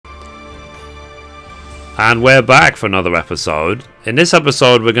And we're back for another episode. In this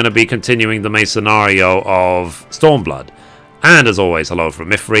episode, we're going to be continuing the main scenario of Stormblood. And as always, hello from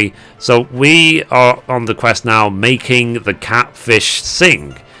Mithrie. So we are on the quest now, making the Catfish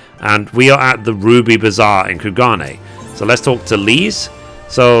sing. And we are at the Ruby Bazaar in Kugane. So let's talk to Lise.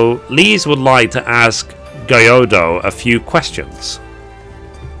 So Lise would like to ask Gyodo a few questions.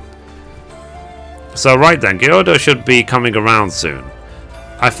 So right then, Gyodo should be coming around soon.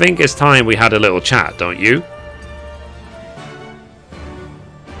 I think it's time we had a little chat, don't you?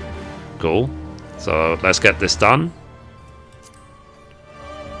 Cool. So let's get this done.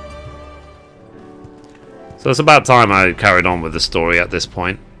 So it's about time I carried on with the story at this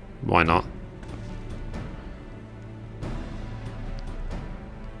point. Why not?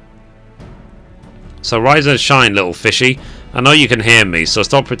 So rise and shine, little fishy. I know you can hear me, so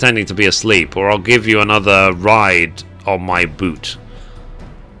stop pretending to be asleep, or I'll give you another ride on my boot.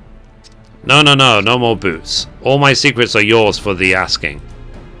 No more boots. All my secrets are yours for the asking.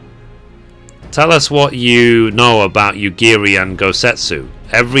 Tell us what you know about Yugiri and Gosetsu,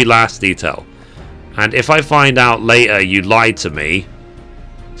 every last detail. And if I find out later you lied to me...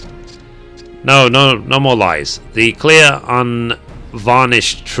 No more lies. The clear,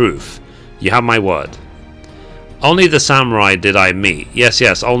 unvarnished truth. You have my word. Only the samurai did I meet.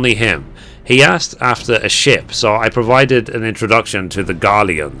 Yes, only him. He asked after a ship, so I provided an introduction to the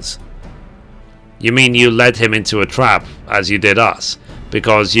Garleans. You mean you led him into a trap, as you did us,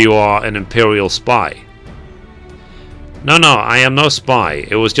 because you are an Imperial spy? No, I am no spy.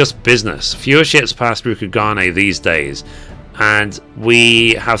 It was just business. Fewer ships pass through Kugane these days, and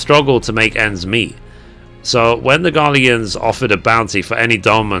we have struggled to make ends meet. So when the Garleans offered a bounty for any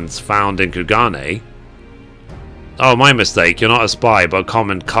diamonds found in Kugane... Oh, my mistake. You're not a spy, but a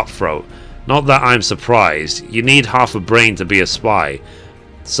common cutthroat. Not that I'm surprised. You need half a brain to be a spy.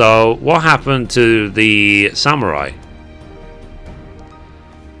 So, what happened to the samurai?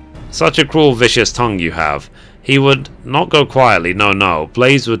 Such a cruel, vicious tongue you have. He would not go quietly, no.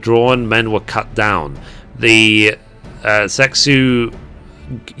 Blades were drawn, men were cut down. The Sexu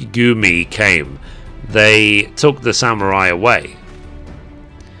Gumi came. They took the samurai away.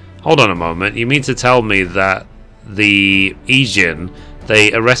 Hold on a moment, you mean to tell me that the Ijin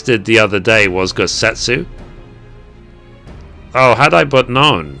they arrested the other day was Gosetsu? Oh, had I but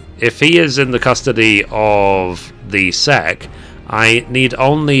known. If he is in the custody of the sec, I need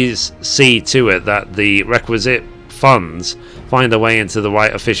only see to it that the requisite funds find their way into the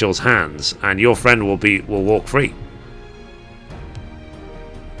right official's hands, and your friend will walk free.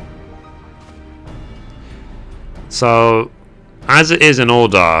 So, as it is in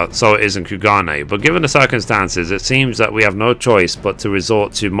Order, so it is in Kugane, but given the circumstances, it seems that we have no choice but to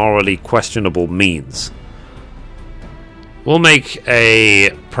resort to morally questionable means. We'll make a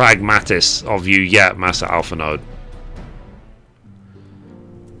pragmatist of you yet, Master Alphanode.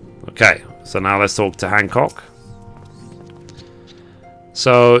 Okay, so now let's talk to Hancock.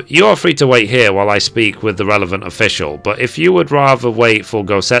 So, you are free to wait here while I speak with the relevant official, but if you would rather wait for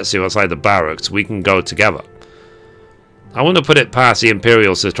Gosetsu outside the barracks, we can go together. I want to put it past the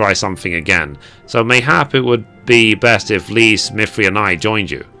Imperials to try something again, so mayhap it would be best if Lise, Mithrie and I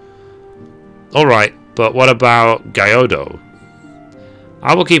joined you. Alright, but what about Gyodo?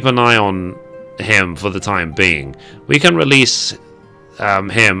 I will keep an eye on him for the time being. We can release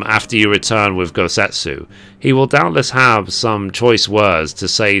him after you return with Gosetsu. He will doubtless have some choice words to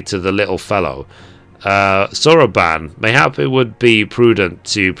say to the little fellow. Soroban, mayhap it would be prudent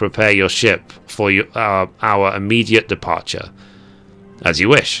to prepare your ship for our immediate departure. As you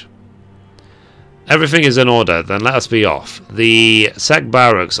wish. Everything is in order, then let us be off. The sec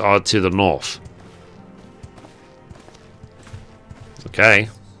barracks are to the north. Okay.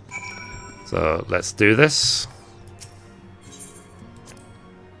 So let's do this.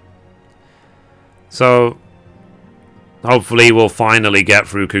 So hopefully we'll finally get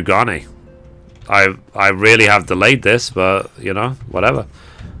through Kugane. I really have delayed this, but you know, whatever.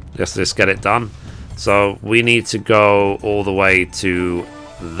 Let's just get it done. So we need to go all the way to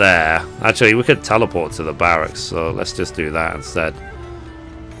there. Actually, we could teleport to the barracks, so let's just do that instead.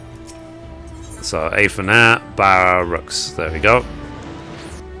 So A for now, barracks. There we go.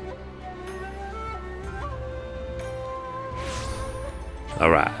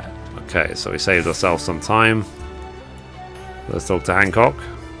 Alright. Okay, so we saved ourselves some time. Let's talk to Hancock.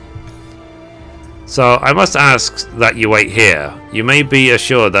 So, I must ask that you wait here. You may be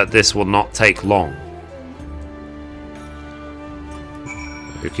assured that this will not take long.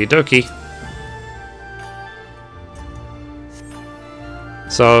 Okie dokie.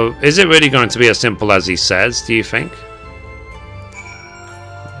 So, is it really going to be as simple as he says, do you think?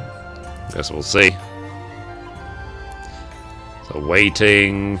 Guess we'll see. So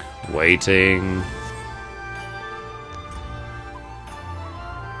waiting, waiting.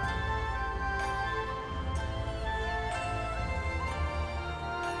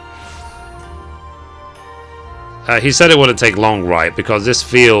 He said it wouldn't take long, right? Because this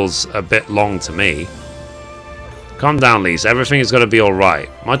feels a bit long to me. Calm down, Lise. Everything is going to be alright.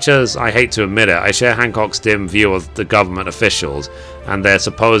 Much as I hate to admit it, I share Hancock's dim view of the government officials and their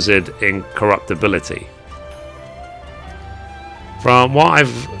supposed incorruptibility. From what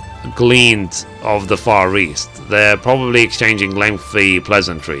I've gleaned of the Far East, they're probably exchanging lengthy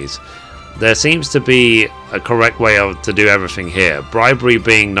pleasantries. There seems to be a correct way to do everything here, bribery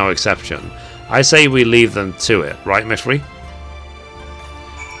being no exception. I say we leave them to it, right, Mithrie?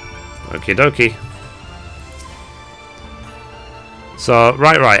 Okie dokie. So,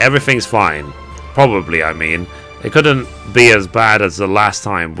 right, everything's fine. Probably, I mean. It couldn't be as bad as the last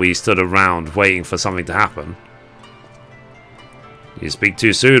time we stood around waiting for something to happen. You speak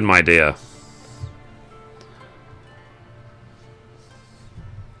too soon, my dear.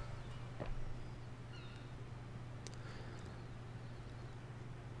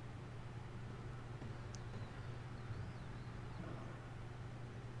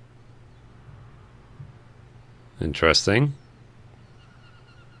 Interesting.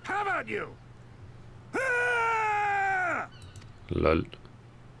 How about you? Lol.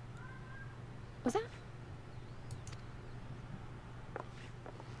 Was that?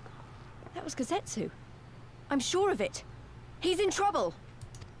 That was Gazetsu. I'm sure of it. He's in trouble.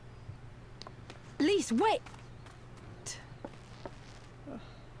 Lise, wait!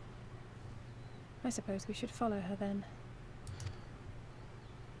 I suppose we should follow her then.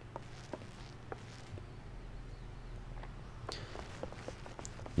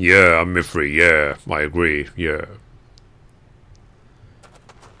 Yeah, I'm Mithrie, yeah, I agree, yeah.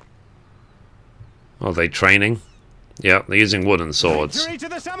 Are they training? Yeah, they're using wooden swords. Victory to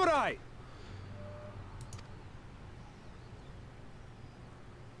the samurai!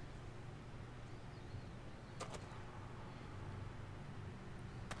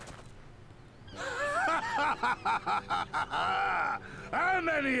 How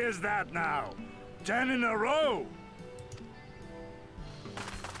many is that now? 10 in a row?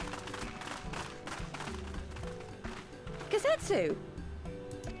 Gazetsu!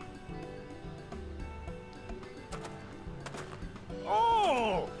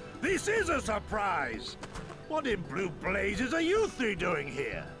 Oh! This is a surprise! What in blue blazes are you three doing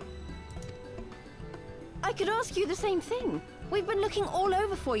here? I could ask you the same thing. We've been looking all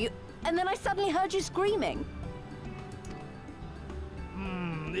over for you, and then I suddenly heard you screaming.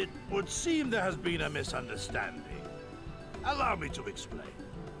 It would seem there has been a misunderstanding. Allow me to explain.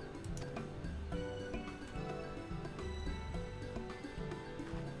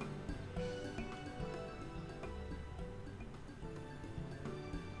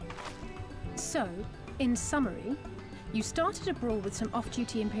 So, in summary, you started a brawl with some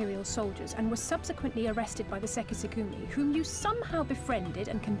off-duty Imperial soldiers and were subsequently arrested by the Sekisukumi, whom you somehow befriended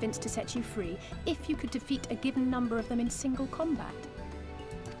and convinced to set you free if you could defeat a given number of them in single combat.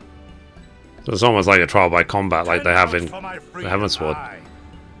 So it's almost like a trial by combat like they have in the Heavensward.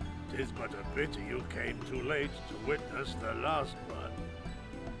 Tis but a pity you came too late to witness the last one.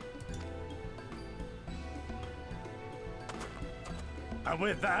 And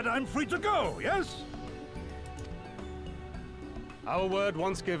with that, I'm free to go, yes? Our word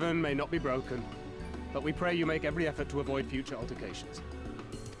once given may not be broken, but we pray you make every effort to avoid future altercations.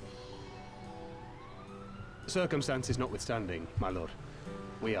 Circumstances notwithstanding, my lord,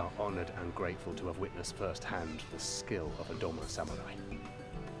 we are honored and grateful to have witnessed firsthand the skill of a Doma samurai.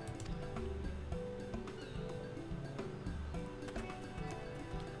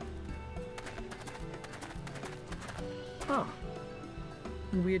 Ah,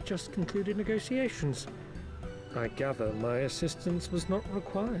 and we had just concluded negotiations. I gather my assistance was not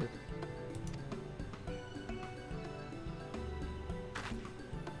required.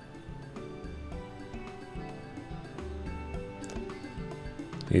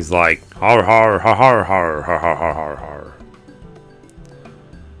 He's like, har har har har har har har har har har.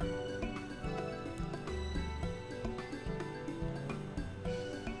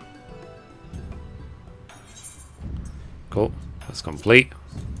 Cool, that's complete.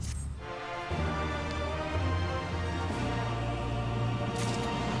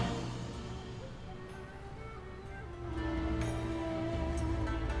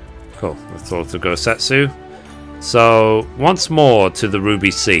 Cool, let's all to go Setsu. So, once more to the Ruby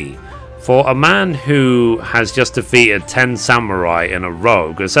Sea. For a man who has just defeated 10 samurai in a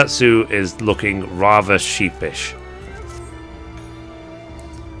row, Gosetsu is looking rather sheepish.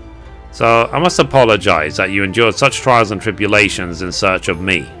 So I must apologize that you endured such trials and tribulations in search of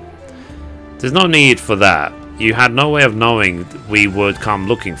me. There's no need for that. You had no way of knowing we would come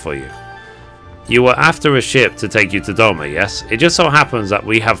looking for you. You were after a ship to take you to Doma, yes? It just so happens that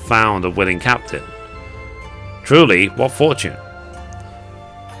we have found a willing captain. Truly, what fortune.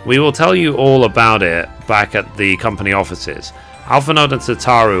 We will tell you all about it back at the company offices. Alphinaud and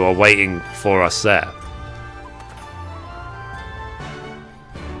Tataru are waiting for us there.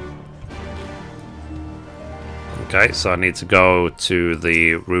 Okay, so I need to go to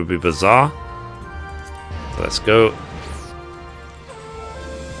the Ruby Bazaar. Let's go.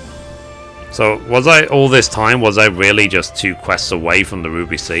 So, was I, all this time, was I really just 2 quests away from the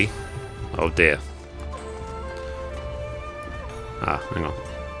Ruby Sea? Oh dear. Ah, hang on.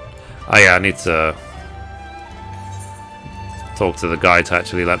 Oh yeah, I need to talk to the guy to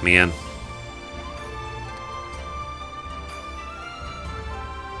actually let me in.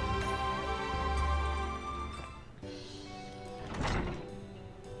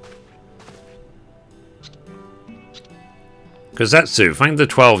 Kozetsu, thank the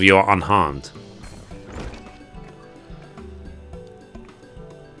 12 you are unharmed.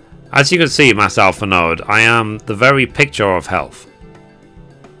 As you can see, Master Alphinaud, I am the very picture of health.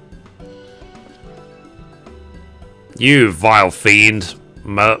 You vile fiend,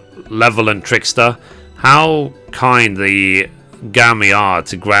 malevolent trickster, how kind the Gami are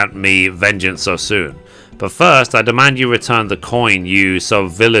to grant me vengeance so soon. But first, I demand you return the coin you so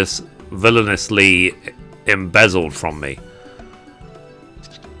villainously embezzled from me.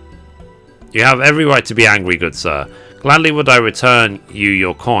 You have every right to be angry, good sir. Gladly would I return you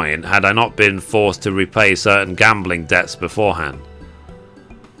your coin had I not been forced to repay certain gambling debts beforehand.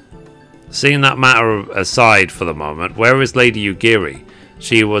 Seeing that matter aside for the moment, where is Lady Yugiri?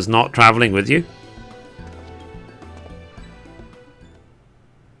 She was not travelling with you?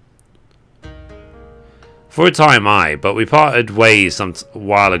 For a time, aye, but we parted ways some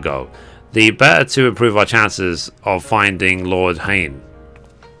while ago. The better to improve our chances of finding Lord Hain.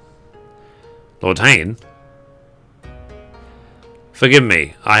 Lord Hain? Forgive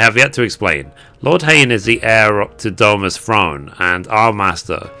me, I have yet to explain. Lord Hain is the heir to Doma's throne, and our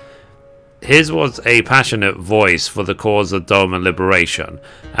master. His was a passionate voice for the cause of Doma liberation,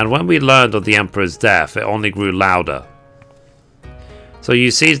 and when we learned of the Emperor's death, it only grew louder. So you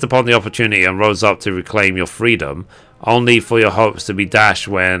seized upon the opportunity and rose up to reclaim your freedom, only for your hopes to be dashed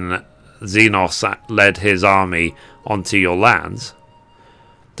when Xenos led his army onto your lands?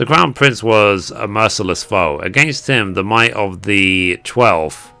 The Crown Prince was a merciless foe. Against him, the might of the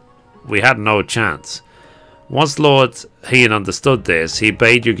 12th, we had no chance. Once Lord Hain understood this, he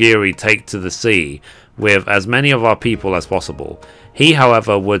bade Yugiri take to the sea with as many of our people as possible. He,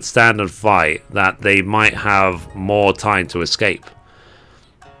 however, would stand and fight that they might have more time to escape.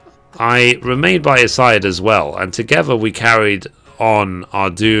 I remained by his side as well, and together we carried on our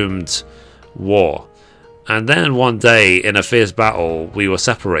doomed war. And then one day, in a fierce battle, we were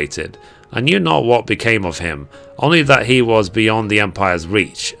separated. I knew not what became of him, only that he was beyond the Empire's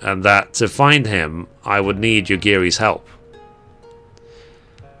reach, and that to find him, I would need Yugiri's help.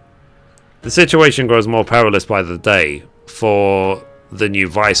 The situation grows more perilous by the day for the new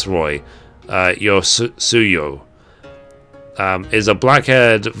Viceroy, Yosuyo. Is a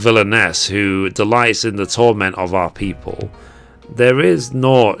black-haired villainess who delights in the torment of our people. There is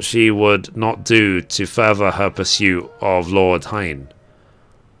naught she would not do to further her pursuit of Lord Hain.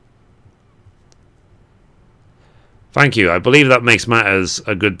 Thank you, I believe that makes matters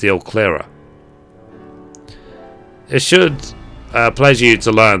a good deal clearer. It should pleasure you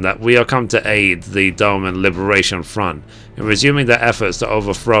to learn that we are come to aid the Doman Liberation Front in resuming their efforts to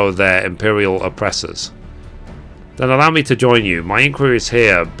overthrow their imperial oppressors. Then allow me to join you. My inquiries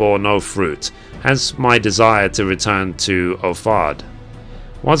here bore no fruit, hence my desire to return to Ophard.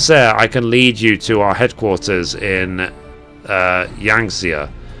 Once there, I can lead you to our headquarters in Yangxia,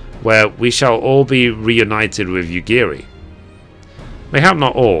 where we shall all be reunited with Yugiri. Mayhap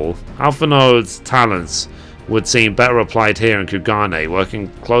not all. Alphinaud's talents would seem better applied here in Kugane, working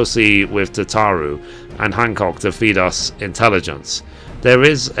closely with Tataru and Hancock to feed us intelligence. There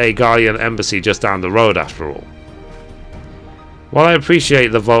is a Guardian embassy just down the road after all. While I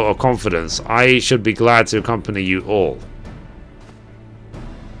appreciate the vote of confidence, I should be glad to accompany you all.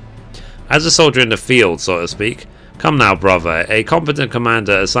 As a soldier in the field, so to speak, come now, brother. A competent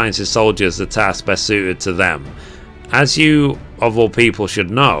commander assigns his soldiers the task best suited to them. As you, of all people, should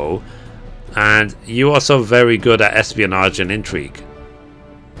know, and you are so very good at espionage and intrigue.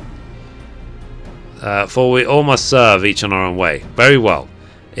 For we all must serve each in our own way. Very well.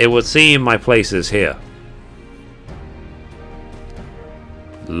 It would seem my place is here.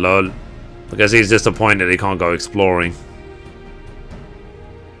 Lol. Because he's disappointed he can't go exploring.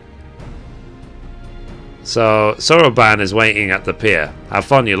 So, Soroban is waiting at the pier. Have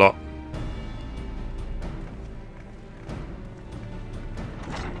fun, you lot.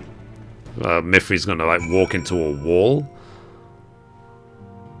 Mithrie's gonna like walk into a wall.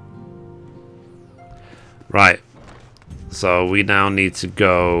 Right. So we now need to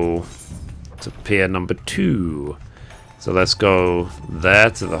go to pier number 2. So let's go there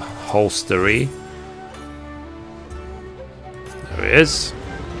to the holstery. There it is.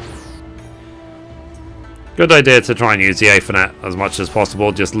 Good idea to try and use the Aethernet as much as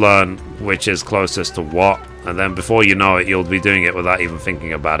possible. Just learn which is closest to what. And then before you know it, you'll be doing it without even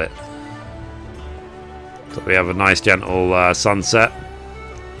thinking about it. So we have a nice gentle sunset.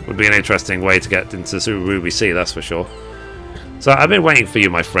 Would be an interesting way to get into Ruby Sea, that's for sure. So I've been waiting for you,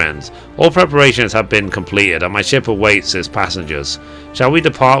 my friends. All preparations have been completed and my ship awaits its passengers. Shall we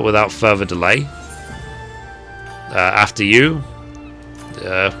depart without further delay? After you?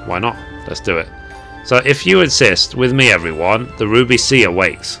 Why not? Let's do it. So if you insist, with me everyone, the Ruby Sea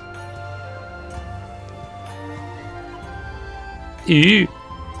awaits. Ew.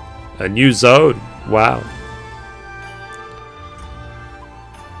 A new zone. Wow.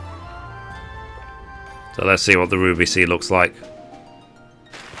 So let's see what the Ruby Sea looks like.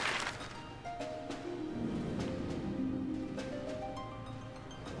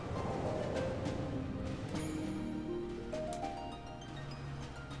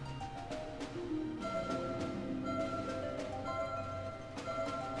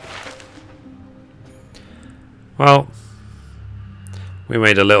 Well, we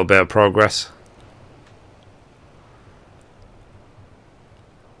made a little bit of progress.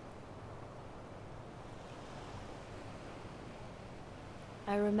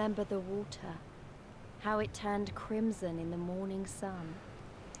 I remember the water, how it turned crimson in the morning sun.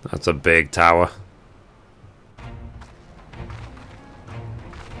 That's a big tower.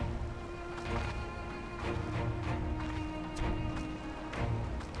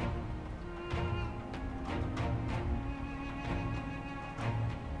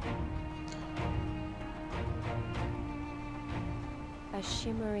 A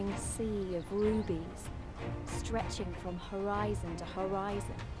shimmering sea of rubies, stretching from horizon to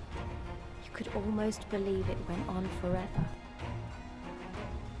horizon. You could almost believe it went on forever.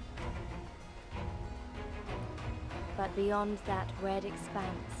 But beyond that red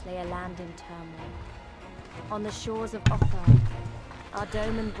expanse lay a land in turmoil. On the shores of Othar, our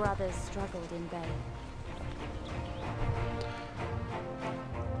Doman brothers struggled in vain.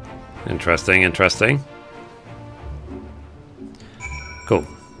 Interesting, interesting. Cool.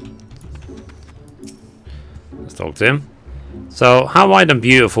 Let's talk to him. So, how wide and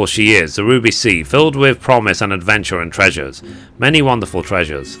beautiful she is, the Ruby Sea, filled with promise and adventure and treasures. Many wonderful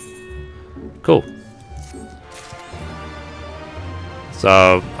treasures. Cool.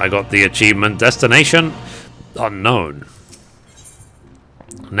 So, I got the achievement destination unknown.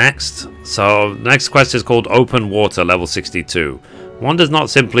 Next. So, next quest is called Open Water, level 62. One does not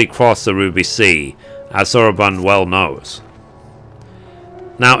simply cross the Ruby Sea, as Soroban well knows.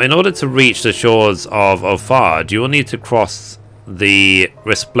 Now, in order to reach the shores of Othar, you will need to cross the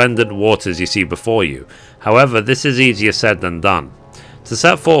resplendent waters you see before you. However, this is easier said than done. To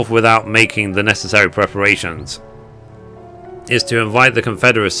set forth without making the necessary preparations is to invite the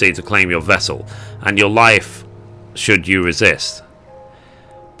Confederacy to claim your vessel, and your life should you resist.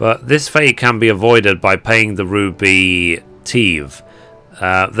 But this fate can be avoided by paying the Ruby Thief,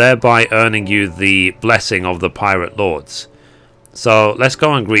 thereby earning you the blessing of the Pirate Lords. So let's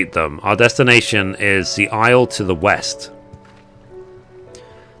go and greet them. Our destination is the Isle to the west.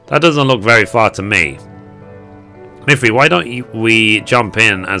 That doesn't look very far to me. Mithrie, why don't we jump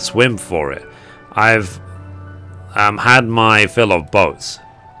in and swim for it? I've had my fill of boats.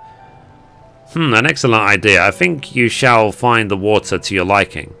 An excellent idea. I think you shall find the water to your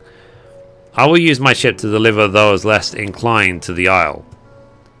liking. I will use my ship to deliver those less inclined to the Isle.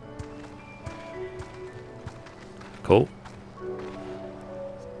 Cool.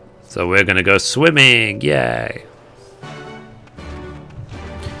 So we're going to go swimming. Yay.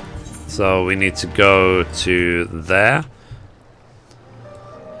 So we need to go to there.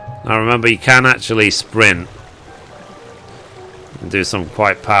 Now remember, you can actually sprint and do some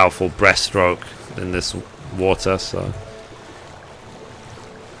quite powerful breaststroke in this water. So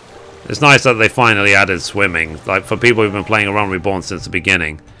it's nice that they finally added swimming. Like, for people who've been playing A Realm Reborn since the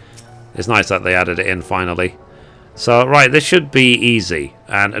beginning, it's nice that they added it in finally. So, right, this should be easy,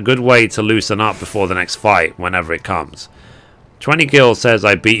 and a good way to loosen up before the next fight, whenever it comes. 20 Gil says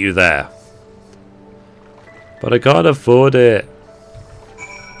I beat you there. But I can't afford it.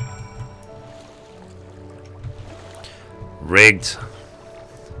 rigged.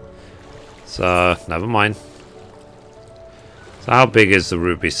 So, never mind. So how big is the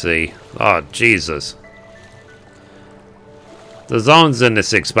Ruby Sea? Oh, Jesus. The zones in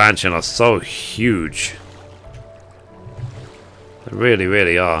this expansion are so huge. They really,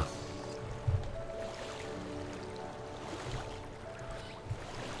 really are.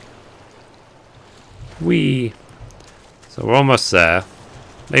 Whee! So we're almost there.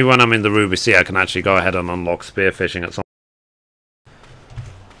 Maybe when I'm in the Ruby Sea I can actually go ahead and unlock spearfishing at some point.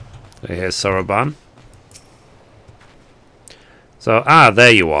 So here's Soroban. So,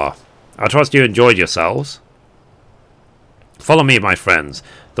 there you are. I trust you enjoyed yourselves. Follow me, my friends.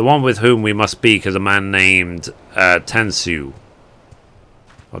 The one with whom we must speak is a man named Tansu.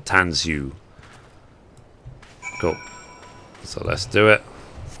 Or Tansu. Cool. So let's do it.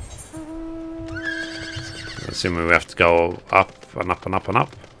 Assuming we have to go up and up and up and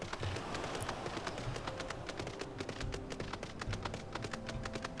up.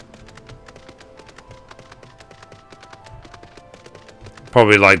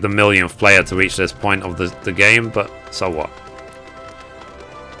 Probably like the millionth player to reach this point of the game, but so what?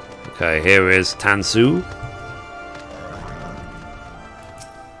 Okay, here is Tansu.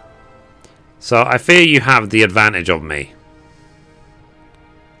 So I fear you have the advantage of me.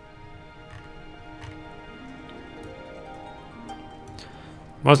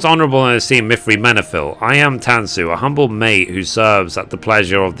 Most honourable and esteemed Mithrie Menethil, I am Tansu, a humble mate who serves at the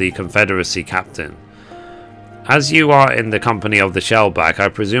pleasure of the Confederacy captain. As you are in the company of the Shellback, I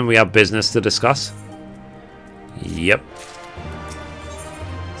presume we have business to discuss? Yep.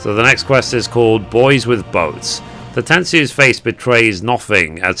 So the next quest is called Boys with Boats. The Tansu's face betrays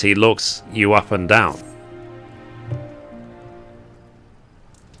nothing as he looks you up and down.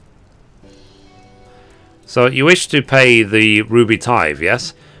 So you wish to pay the Ruby Tithe,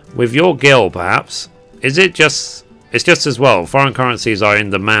 yes? With your guild, perhaps? Is it just... It's just as well. Foreign currencies are in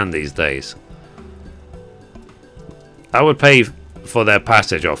demand these days. I would pay for their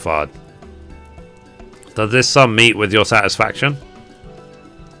passage, Offard. Does this sum meet with your satisfaction?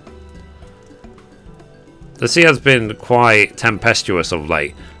 The sea has been quite tempestuous of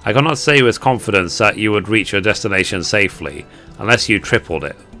late. I cannot say with confidence that you would reach your destination safely, unless you tripled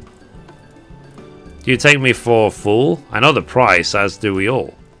it. Do you take me for a fool? I know the price, as do we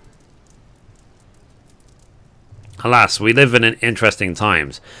all. Alas, we live in interesting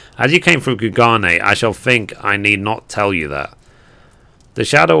times. As you came from Gugane, I shall think I need not tell you that. The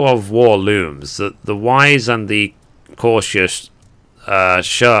shadow of war looms. The wise and the cautious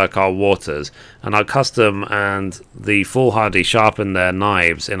shirk our waters, and our custom and the foolhardy sharpen their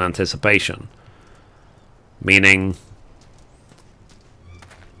knives in anticipation. Meaning...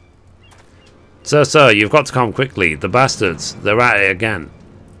 Sir, you've got to come quickly. The bastards, they're at it again.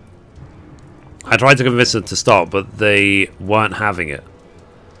 I tried to convince them to stop, but they weren't having it.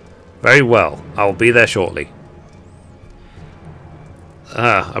 Very well, I'll be there shortly.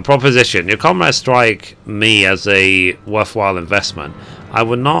 A proposition. Your comrades strike me as a worthwhile investment. I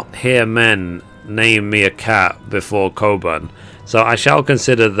would not hear men name me a cat before Coburn, so I shall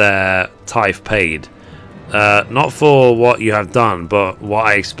consider their tithe paid. Not for what you have done, but what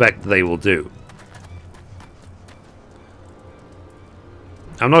I expect they will do.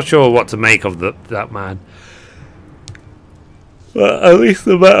 I'm not sure what to make of that man. But at least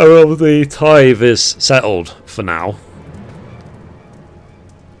the matter of the tithe is settled for now.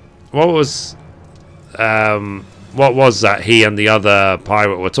 What was that he and the other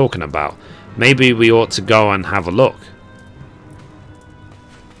pirate were talking about? Maybe we ought to go and have a look.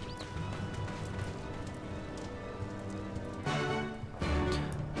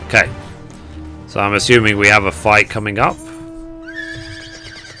 Okay. So I'm assuming we have a fight coming up.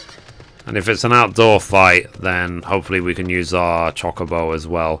 And if it's an outdoor fight, then hopefully we can use our chocobo as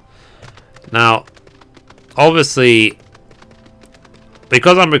well. Now, obviously,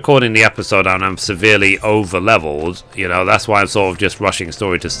 because I'm recording the episode and I'm severely over-leveled, you know, that's why I'm sort of just rushing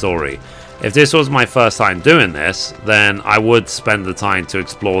story to story. If this was my first time doing this, then I would spend the time to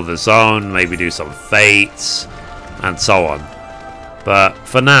explore the zone, maybe do some fates, and so on. But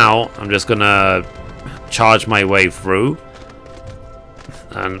for now, I'm just gonna charge my way through.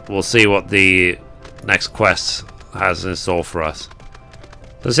 And we'll see what the next quest has in store for us.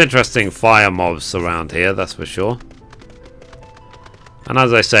 There's interesting fire mobs around here, that's for sure. And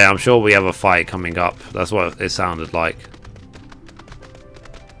as I say, I'm sure we have a fight coming up. That's what it sounded like.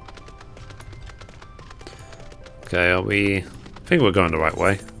 Okay, are we... I think we're going the right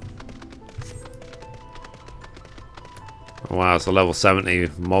way. Oh, wow, it's a level 70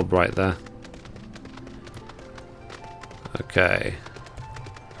 mob right there. Okay.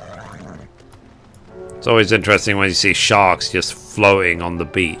 It's always interesting when you see sharks just floating on the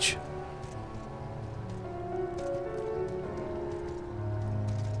beach.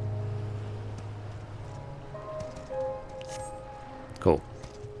 Cool.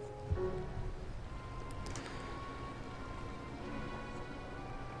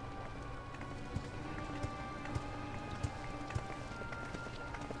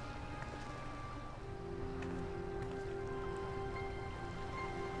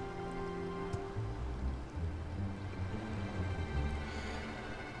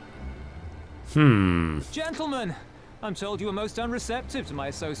 Gentlemen, I'm told you were most unreceptive to my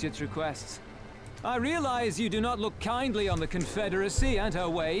associate's requests. I realize you do not look kindly on the Confederacy and her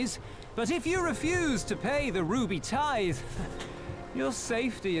ways, but if you refuse to pay the ruby tithe, your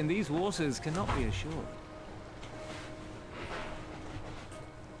safety in these waters cannot be assured.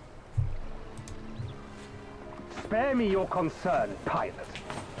 Spare me your concern, pilot.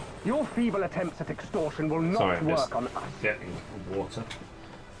 Your feeble attempts at extortion will not work on us. Getting water.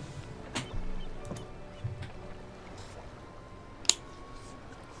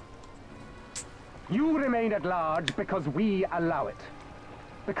 You remain at large because we allow it.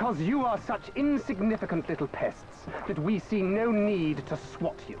 Because you are such insignificant little pests that we see no need to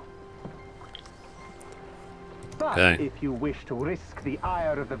swat you. But if you wish to risk the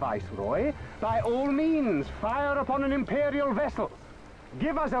ire of the Viceroy, by all means, fire upon an Imperial vessel.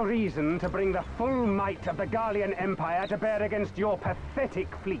 Give us a reason to bring the full might of the Garlean Empire to bear against your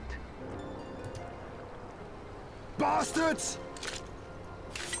pathetic fleet. Bastards!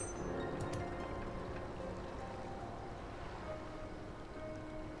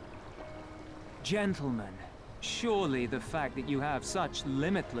 Gentlemen, surely the fact that you have such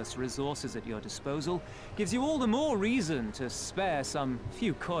limitless resources at your disposal gives you all the more reason to spare some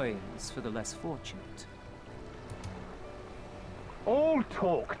few coins for the less fortunate. All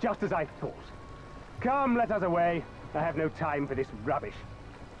talk, just as I thought. Come, let us away. I have no time for this rubbish.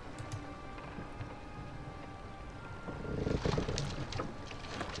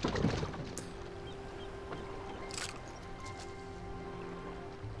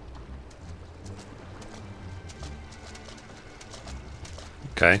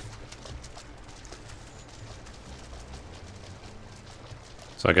 Okay.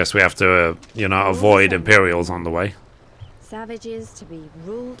 So I guess we have to, you know, avoid Imperials on the way. Savages to be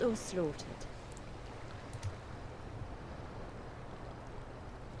ruled or slaughtered.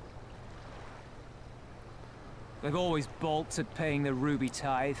 They've always balked at paying the ruby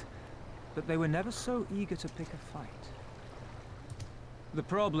tithe, but they were never so eager to pick a fight. The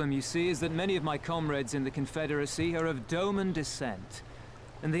problem, you see, is that many of my comrades in the Confederacy are of Doman descent.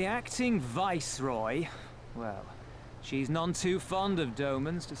 And the acting Viceroy, well, she's none too fond of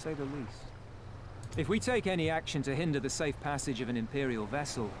Domans, to say the least. If we take any action to hinder the safe passage of an Imperial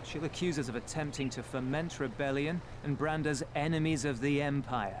vessel, she'll accuse us of attempting to foment rebellion and brand us enemies of the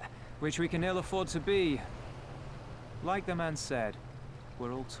Empire, which we can ill afford to be. Like the man said,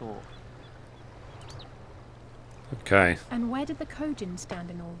 we're all talk. Okay. And where did the Kojin stand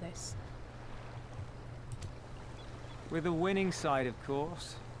in all this? With the winning side, of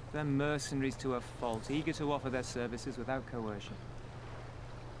course. They're mercenaries to a fault, eager to offer their services without coercion.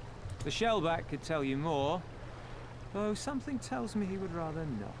 The Shellback could tell you more, though something tells me he would rather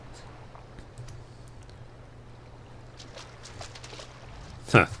not.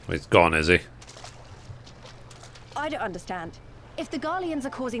 Huh, he's gone, is he? I don't understand. If the Garleans are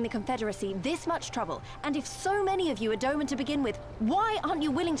causing the Confederacy this much trouble, and if so many of you are Doman to begin with, why aren't you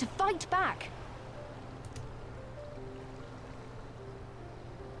willing to fight back?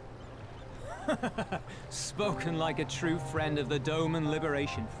 Spoken like a true friend of the Doman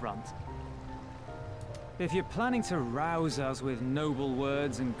Liberation Front. If you're planning to rouse us with noble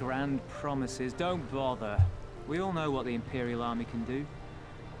words and grand promises, don't bother. We all know what the Imperial Army can do.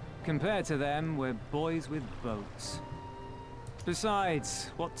 Compared to them, we're boys with boats.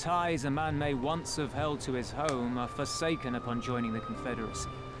 Besides, what ties a man may once have held to his home are forsaken upon joining the Confederacy.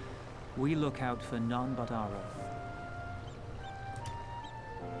 We look out for none but our own.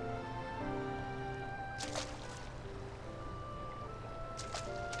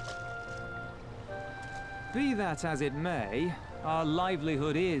 Be that as it may, our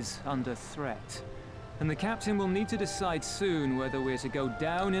livelihood is under threat. And the captain will need to decide soon whether we're to go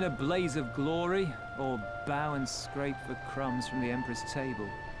down in a blaze of glory, or bow and scrape for crumbs from the Emperor's table.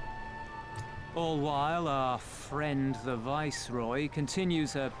 All while our friend the Viceroy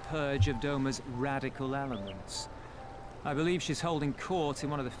continues her purge of Doma's radical elements. I believe she's holding court in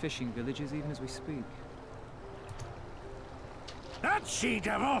one of the fishing villages even as we speak. That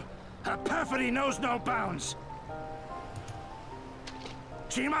she-devil! Her perfidy knows no bounds!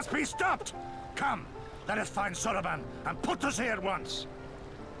 She must be stopped! Come, Let us find Soroban and put us here at once.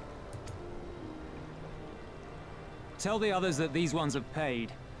 Tell the others that these ones have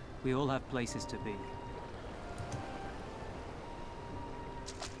paid. We all have places to be.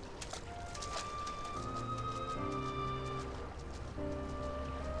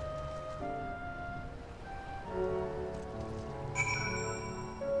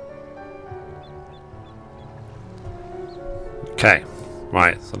 Okay,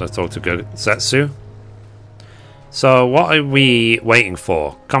 right, so let's talk to Setsu. So, what are we waiting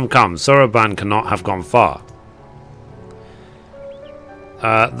for? Come, Soroban cannot have gone far.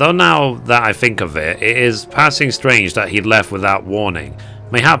 Though now that I think of it, it is passing strange that he left without warning.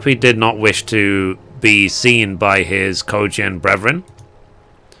 Mayhap he did not wish to be seen by his Kojin brethren.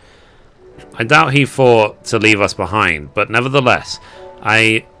 I doubt he thought to leave us behind, but nevertheless,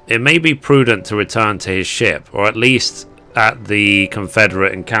 it may be prudent to return to his ship, or at least at the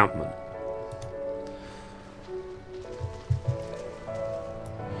Confederate encampment.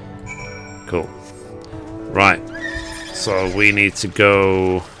 Cool. Right. So we need to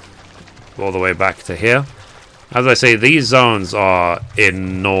go all the way back to here. As I say, these zones are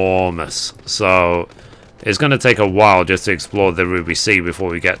enormous. So it's going to take a while just to explore the Ruby Sea before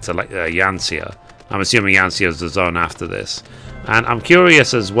we get to Yanxia. I'm assuming Yanxia is the zone after this. And I'm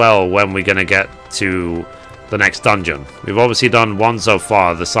curious as well when we're going to get to the next dungeon. We've obviously done one so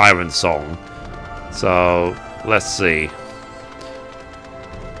far, the Siren Song. So let's see.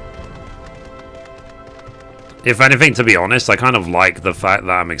 If anything, to be honest, I kind of like the fact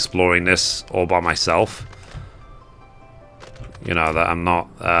that I'm exploring this all by myself. You know, that I'm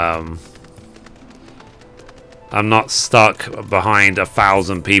not stuck behind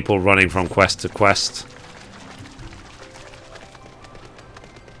 1,000 people running from quest to quest.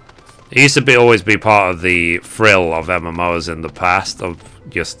 It used to always be part of the thrill of MMOs in the past, of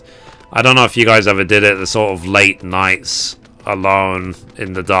just, I don't know if you guys ever did it, the sort of late nights alone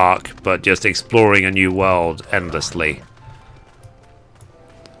in the dark, but just exploring a new world endlessly.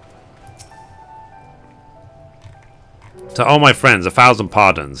 To all my friends, 1,000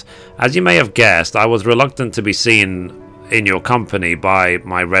 pardons. As you may have guessed, I was reluctant to be seen in your company by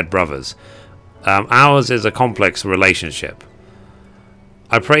my red brothers. Ours is a complex relationship.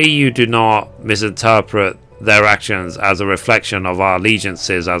 I pray you do not misinterpret their actions as a reflection of our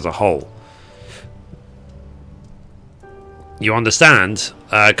allegiances as a whole. You understand?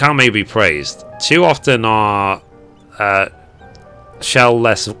 Khan may be praised. Too often are shell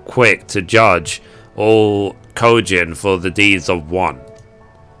less quick to judge all Kojin for the deeds of one.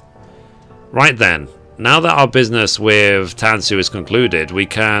 Right then, now that our business with Tansu is concluded, we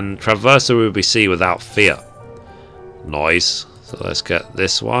can traverse the Ruby Sea without fear. Nice. So let's get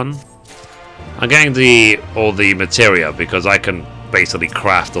this one. I'm getting all the materia because I can basically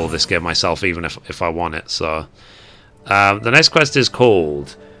craft all this gear myself, even if I want it. So the next quest is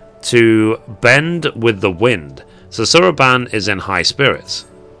called To Bend with the Wind. So Soroban is in high spirits.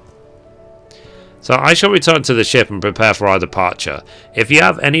 So I shall return to the ship and prepare for our departure. If you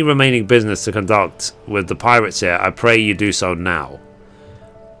have any remaining business to conduct with the pirates here, I pray you do so now.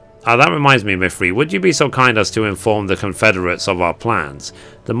 That reminds me, Mithrie, would you be so kind as to inform the Confederates of our plans?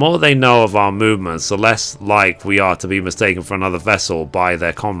 The more they know of our movements, the less like we are to be mistaken for another vessel by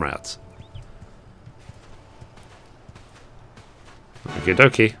their comrades. Okie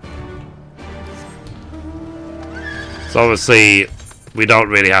dokie. So obviously, we don't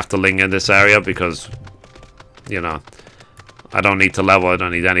really have to linger in this area because, you know, I don't need to level, I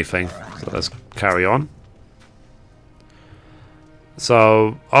don't need anything. So let's carry on.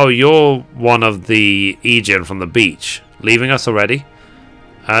 So, oh, you're one of the Aegean from the beach. Leaving us already?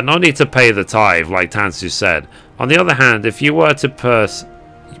 No need to pay the tithe, like Tansu said. On the other hand, if you were to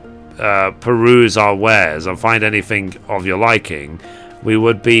peruse our wares and find anything of your liking, we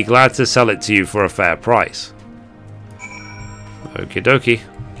would be glad to sell it to you for a fair price. Okie dokie.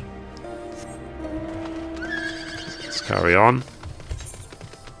 Let's carry on.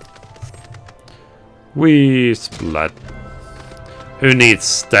 Wee splat. Who needs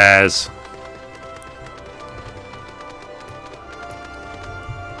stairs?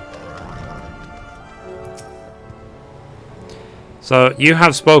 So, you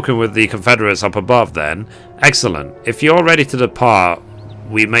have spoken with the Confederates up above then. Excellent. If you're ready to depart,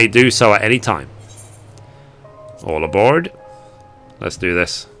 we may do so at any time. All aboard. Let's do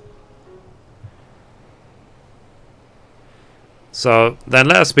this. So, then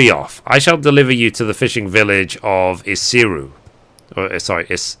let us be off. I shall deliver you to the fishing village of Isiru. Or, sorry,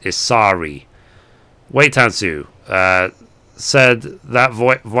 Isari. Wait, Tansu. Said that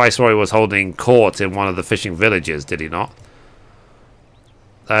Viceroy was holding court in one of the fishing villages, did he not?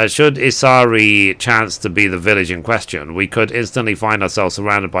 Should Isari chance to be the village in question, we could instantly find ourselves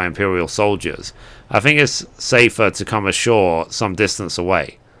surrounded by Imperial soldiers. I think it's safer to come ashore some distance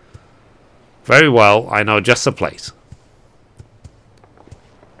away. Very well, I know just the place.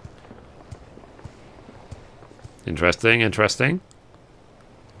 Interesting, interesting.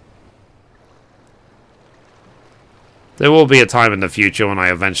 There will be a time in the future when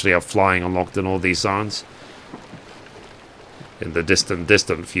I eventually have flying unlocked in all these zones. In the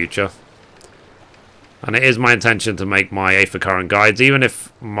distant future. And it is my intention to make my 8th current guides, even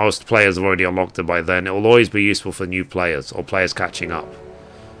if most players have already unlocked it by then. It will always be useful for new players, or players catching up.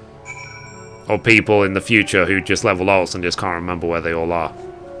 Or people in the future who just level ults and just can't remember where they all are.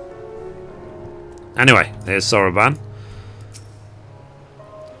 Anyway, here's Soroban.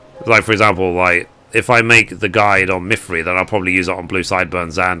 Like, for example, like, if I make the guide on Mithrie, then I'll probably use it on Blue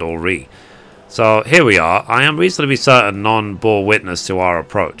Sideburns and or Re. So here we are. I am reasonably certain none bore witness to our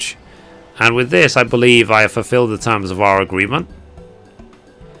approach. And with this, I believe I have fulfilled the terms of our agreement.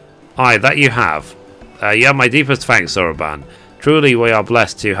 Aye, that you have. You have my deepest thanks, Soroban. Truly, we are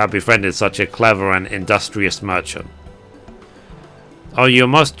blessed to have befriended such a clever and industrious merchant. Oh, you're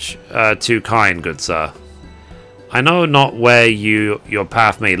most too kind, good sir. I know not where your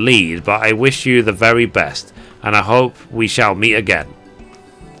path may lead, but I wish you the very best, and I hope we shall meet again.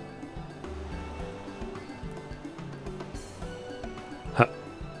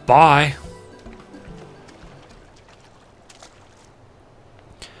 Bye.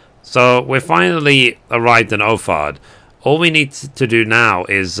 So we're finally arrived in Ophard. All we need to do now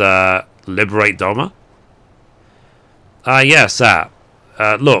is liberate Doma. Yes, sir.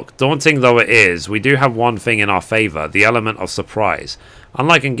 Look, daunting though it is, we do have one thing in our favor, the element of surprise.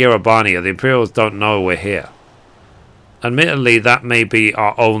 Unlike in Girabania, the Imperials don't know we're here. Admittedly, that may be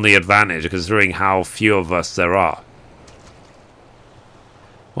our only advantage, considering how few of us there are.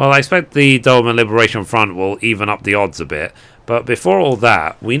 Well, I expect the Doma Liberation Front will even up the odds a bit, but before all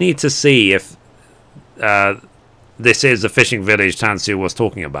that, we need to see if this is the fishing village Tansu was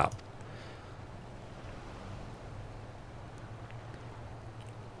talking about.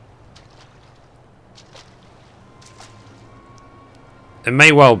 It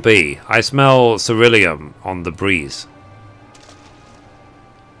may well be. I smell ceruleum on the breeze.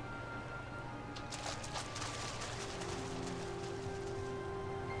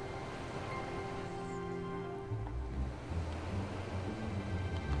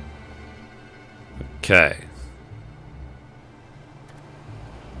 Okay.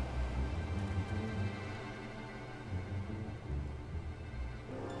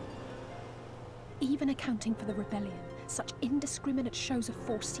 Even accounting for the rebellion, such indiscriminate shows of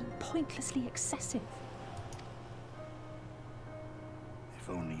force seem pointlessly excessive. If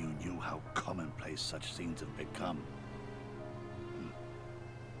only you knew how commonplace such scenes have become.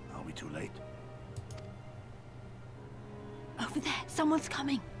 Are we too late? Over there, someone's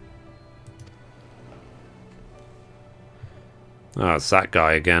coming. Oh, it's that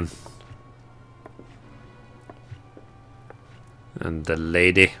guy again. And the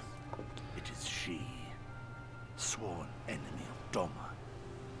lady. It is she, sworn enemy of Doma,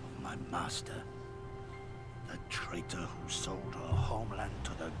 of my master. The traitor who sold her homeland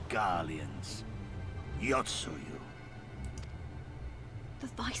to the Garleans. Yotsuyu. The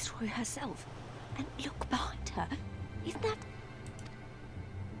Viceroy herself. And look behind her. Isn't that...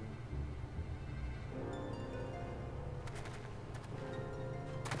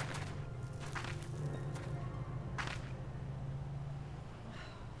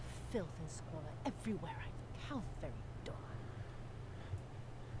 Filth and squalor everywhere I look. How very dull.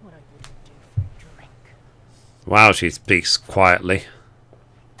 What I wouldn't do for a drink. Wow, she speaks quietly.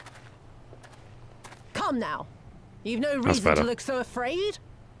 Come now. You've no reason to look so afraid.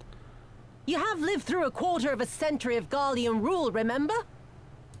 You have lived through a quarter of a century of Garlean rule, remember?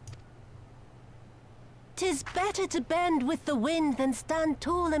 'Tis better to bend with the wind than stand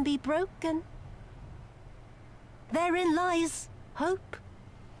tall and be broken. Therein lies hope.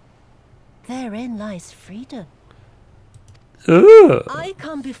 Therein lies freedom. Ooh. I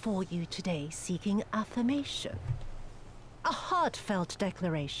come before you today seeking affirmation. A heartfelt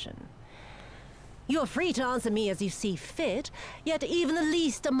declaration. You are free to answer me as you see fit, yet even the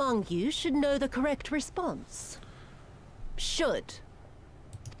least among you should know the correct response. Should.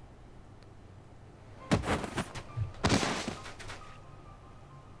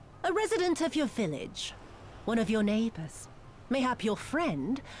 A resident of your village, one of your neighbors, mayhap your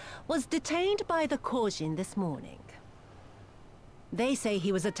friend, was detained by the Korjin this morning. They say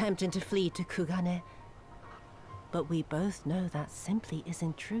he was attempting to flee to Kugane. But we both know that simply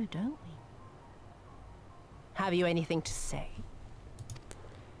isn't true, don't we? Have you anything to say?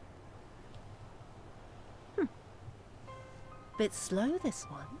 Bit slow, this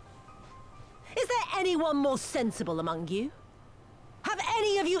one. Is there anyone more sensible among you? Have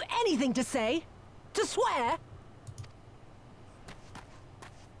any of you anything to say? To swear?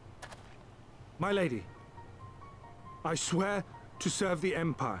 My lady, I swear to serve the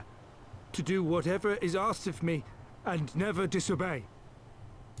Empire, to do whatever is asked of me, and never disobey.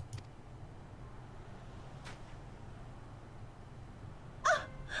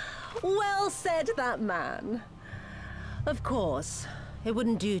 Well said, that man. Of course, it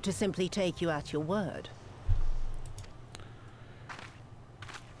wouldn't do to simply take you at your word.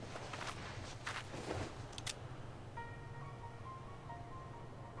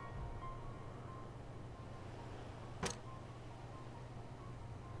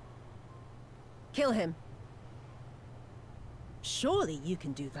 Kill him. Surely you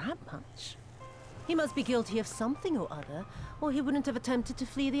can do that much. He must be guilty of something or other, or he wouldn't have attempted to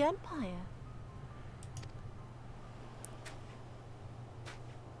flee the Empire.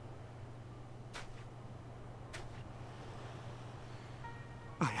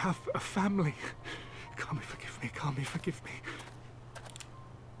 I have a family. Kami, forgive me. Kami, forgive me.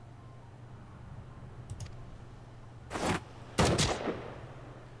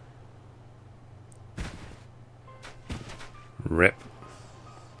 Rip.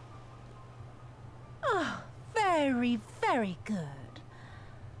 Oh, very, very good.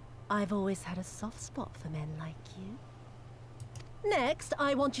 I've always had a soft spot for men like you. Next,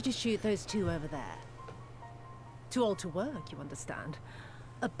 I want you to shoot those two over there. Too old to work, you understand.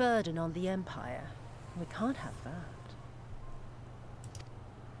 A burden on the Empire. We can't have that.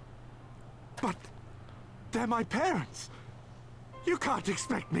 But they're my parents. You can't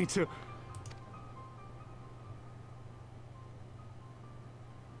expect me to...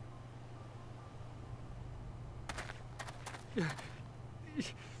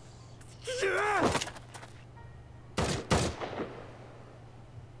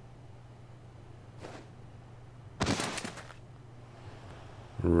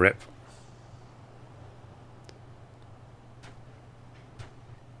 Rip.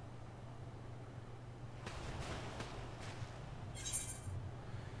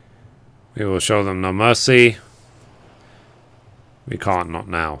 We will show them no mercy. We can't, not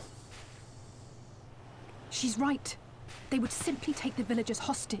now. She's right. They would simply take the villagers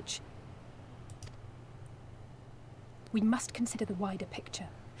hostage. We must consider the wider picture.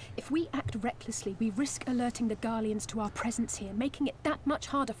 If we act recklessly, we risk alerting the Garleans to our presence here, making it that much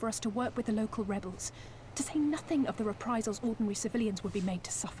harder for us to work with the local rebels. To say nothing of the reprisals ordinary civilians would be made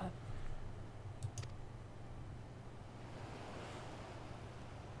to suffer.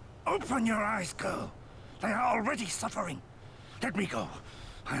 Open your eyes, girl. They are already suffering. Let me go.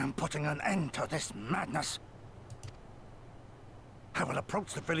 I am putting an end to this madness. I will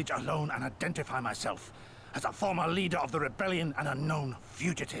approach the village alone and identify myself. As a former leader of the rebellion and a known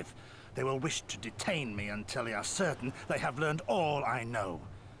fugitive, they will wish to detain me until they are certain they have learned all I know.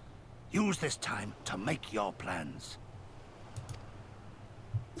 Use this time to make your plans.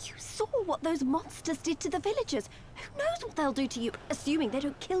 You saw what those monsters did to the villagers. Who knows what they'll do to you, assuming they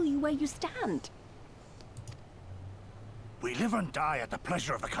don't kill you where you stand? We live and die at the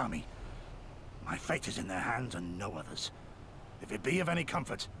pleasure of the Kami. My fate is in their hands and no others. If it be of any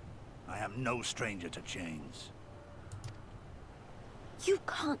comfort, I am no stranger to chains. You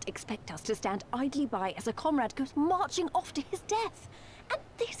can't expect us to stand idly by as a comrade goes marching off to his death. And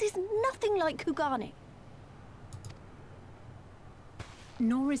this is nothing like Kugane.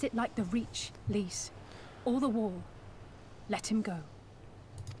 Nor is it like the Reach, Lise, or the Wall. Let him go.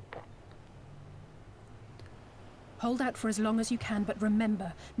 Hold out for as long as you can, but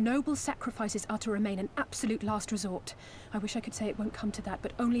remember, noble sacrifices are to remain an absolute last resort. I wish I could say it won't come to that,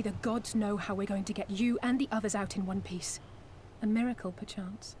 but only the gods know how we're going to get you and the others out in one piece. A miracle,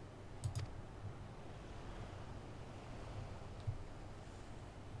 perchance.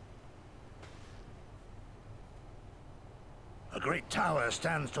 A great tower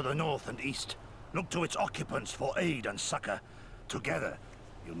stands to the north and east. Look to its occupants for aid and succor. Together,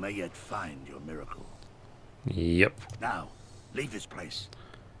 you may yet find your miracle. Yep. Now, leave this place.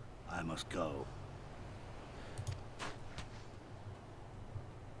 I must go.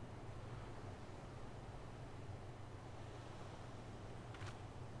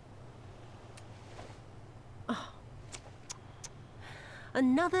 Oh.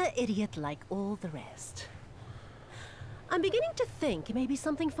 Another idiot like all the rest. I'm beginning to think it may be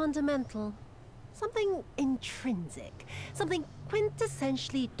something fundamental. Something intrinsic. Something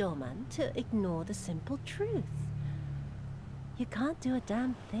quintessentially Doman to ignore the simple truth. You can't do a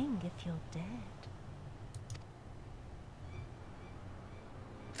damn thing if you're dead.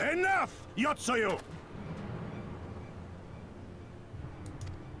 Enough, Yotsuyu!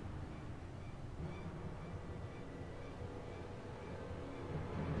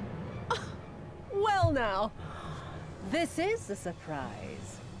 now. This is a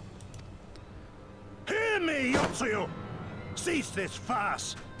surprise. Hear me, Yotsuyu! Cease this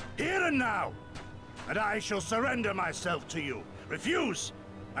farce, here and now, and I shall surrender myself to you. Refuse,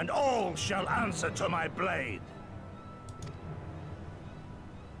 and all shall answer to my blade.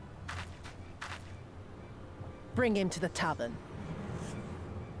 Bring him to the tavern.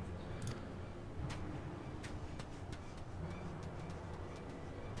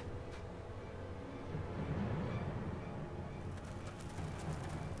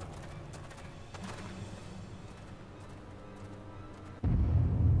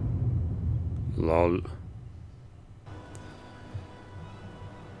 Lol.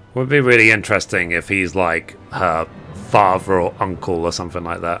 Would be really interesting if he's like her father or uncle or something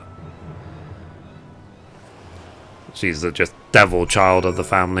like that. She's the just devil child of the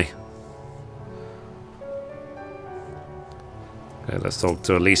family. Okay, let's talk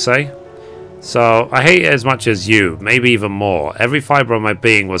to Elise. So, I hate it as much as you, maybe even more. Every fibre of my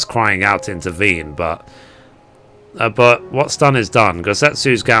being was crying out to intervene, but what's done is done.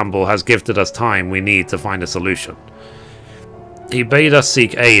 Gosetsu's gamble has gifted us time we need to find a solution. He bade us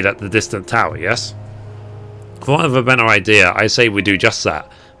seek aid at the distant tower, yes? For want of a better idea, I say we do just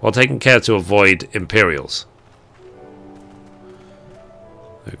that, while taking care to avoid Imperials.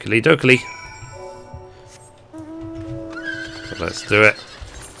 Oakley dokley. So let's do it.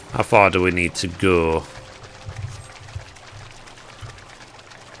 How far do we need to go?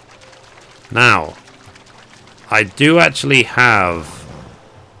 Now, I do actually have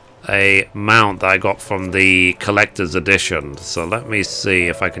a mount that I got from the collector's edition, so let me see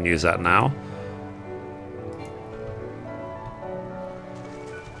if I can use that now.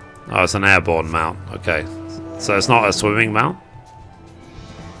 Oh, it's an airborne mount. Okay, so it's not a swimming mount?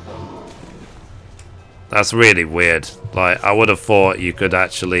 That's really weird. Like, I would have thought you could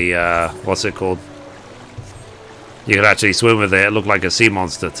actually, what's it called? You could actually swim with it. It looked like a sea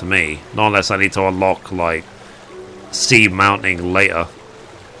monster to me. Not unless I need to unlock, like, sea mounting later.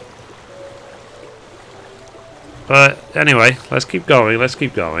 But anyway, let's keep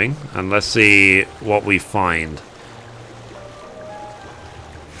going, and let's see what we find.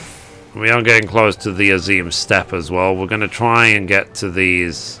 We are getting close to the Azim Steppe as well. We're going to try and get to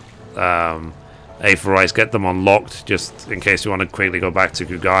these Aetherites, get them unlocked, just in case you want to quickly go back to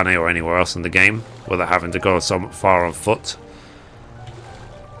Kugane or anywhere else in the game, without having to go so far on foot.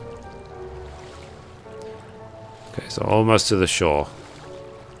 Okay, so almost to the shore.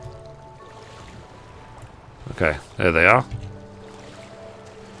 Okay, there they are.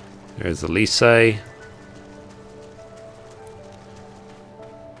 Here's Elise.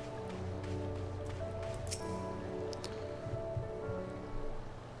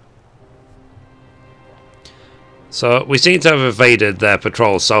 So, we seem to have evaded their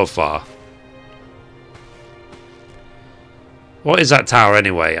patrol so far. What is that tower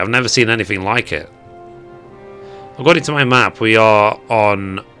anyway? I've never seen anything like it. According to my map, we are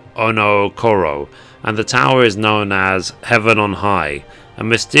on Onokoro, and the tower is known as Heaven on High, a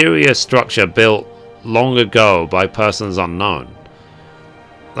mysterious structure built long ago by persons unknown.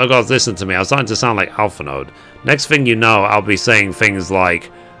 Oh guys, listen to me, I'm starting to sound like Alpha Node. Next thing you know, I'll be saying things like,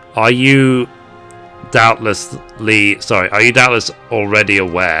 are you doubtless already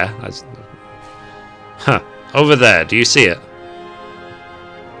aware? Huh, over there, do you see it?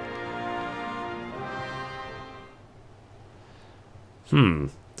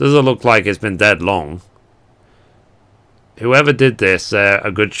 Doesn't look like it's been dead long. Whoever did this, they're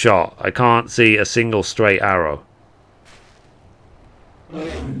a good shot. I can't see a single straight arrow.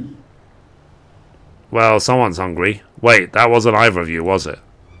 Well, someone's hungry. Wait, that wasn't either of you, was it?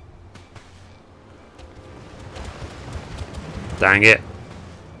 Dang it.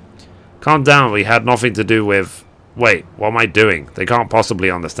 Calm down, we had nothing to do with... Wait, what am I doing? They can't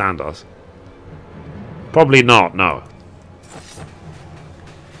possibly understand us. Probably not, no.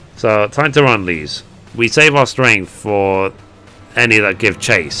 So, time to run, Lees. We save our strength for any that give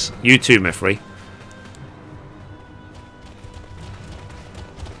chase. You too, Mithrie.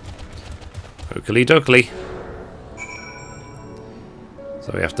 Oakley dokley.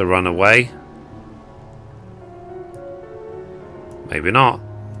 So we have to run away. Maybe not.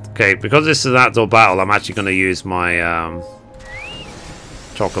 Okay, because this is an outdoor battle, I'm actually going to use my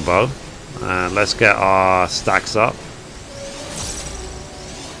Chocobo. And let's get our stacks up.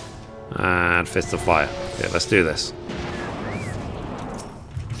 And Fist of Fire. Yeah, let's do this.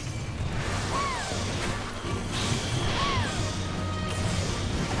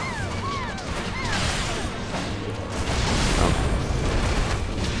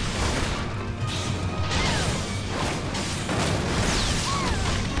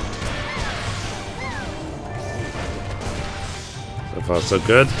 So far, so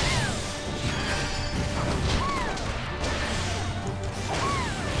good.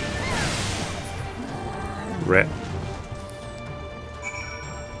 Rip.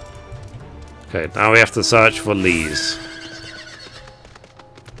 Okay, now we have to search for Lees.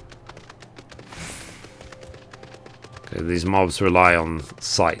 Okay, these mobs rely on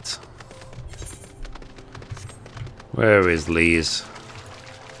sight. Where is Lees?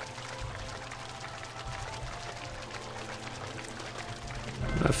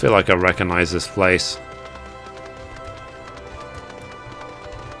 I feel like I recognize this place.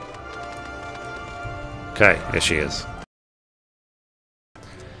 Okay, here she is.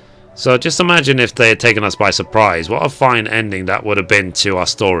 So just imagine if they had taken us by surprise. What a fine ending that would have been to our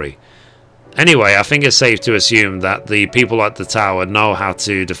story. Anyway, I think it's safe to assume that the people at the tower know how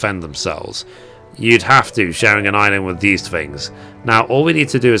to defend themselves. You'd have to, sharing an island with these things. Now, all we need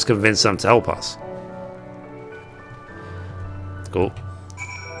to do is convince them to help us. Cool.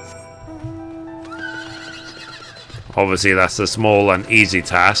 Obviously, that's a small and easy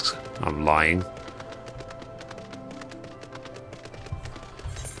task. I'm lying.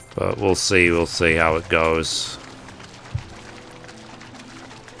 But we'll see how it goes.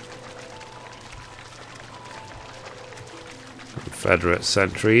 Confederate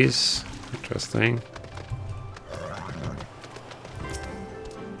sentries. Interesting.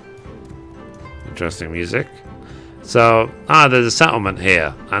 Interesting music. So, there's a settlement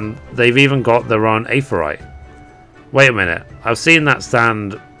here, and they've even got their own aetheryte. Wait a minute, I've seen that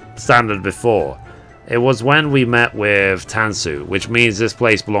standard before. It was when we met with Tansu, which means this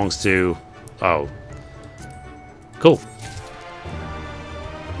place belongs to... Oh. Cool.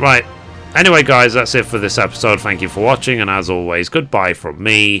 Right. Anyway, guys, that's it for this episode. Thank you for watching, and as always, goodbye from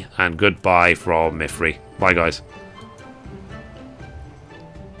me, and goodbye from Mithrie. Bye, guys.